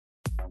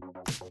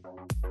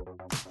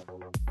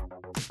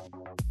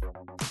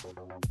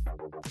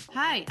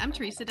Hi, I'm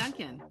Teresa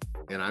Duncan.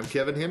 And I'm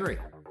Kevin Henry.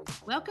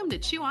 Welcome to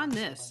Chew on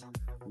This.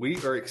 We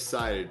are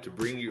excited to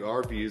bring you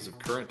our views of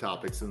current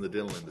topics in the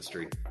dental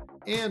industry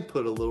and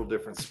put a little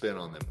different spin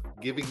on them,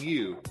 giving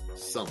you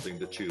something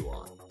to chew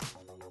on.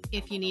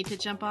 If you need to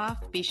jump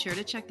off, be sure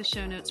to check the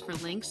show notes for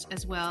links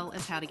as well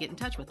as how to get in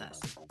touch with us.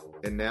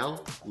 And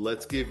now,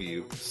 let's give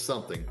you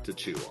something to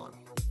chew on.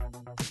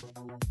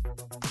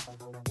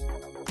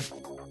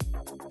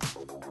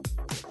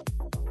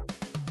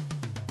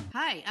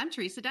 Hi, I'm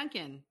Teresa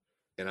Duncan.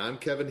 And I'm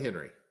Kevin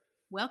Henry.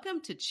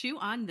 Welcome to Chew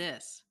on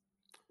This.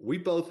 We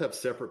both have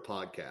separate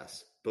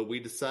podcasts, but we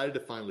decided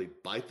to finally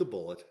bite the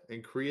bullet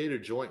and create a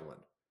joint one.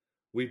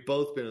 We've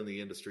both been in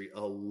the industry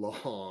a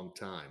long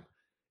time,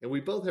 and we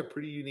both have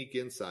pretty unique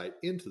insight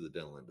into the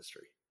dental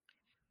industry.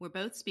 We're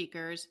both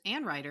speakers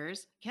and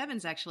writers.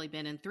 Kevin's actually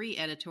been in 3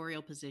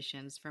 editorial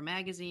positions for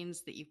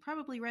magazines that you've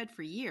probably read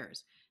for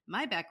years.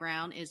 My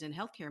background is in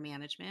healthcare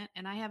management,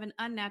 and I have an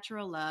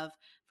unnatural love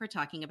for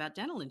talking about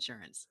dental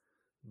insurance.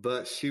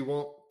 But she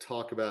won't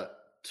talk about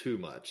too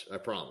much, I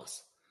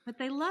promise. But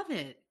they love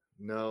it.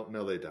 No,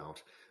 they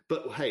don't.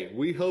 But hey,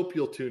 we hope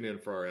you'll tune in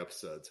for our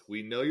episodes.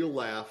 We know you'll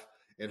laugh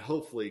and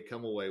hopefully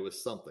come away with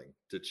something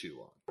to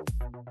chew on.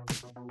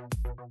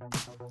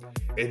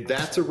 And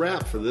that's a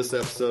wrap for this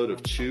episode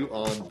of Chew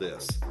on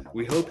This.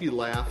 We hope you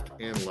laughed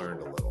and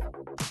learned a little.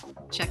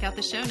 Check out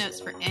the show notes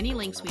for any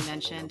links we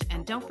mentioned,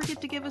 and don't forget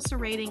to give us a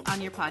rating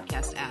on your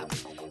podcast app.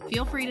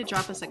 Feel free to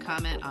drop us a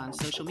comment on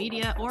social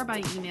media or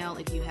by email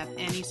if you have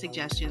any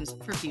suggestions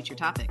for future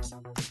topics.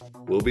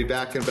 We'll be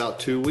back in about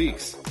 2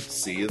 weeks.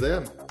 See you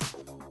then.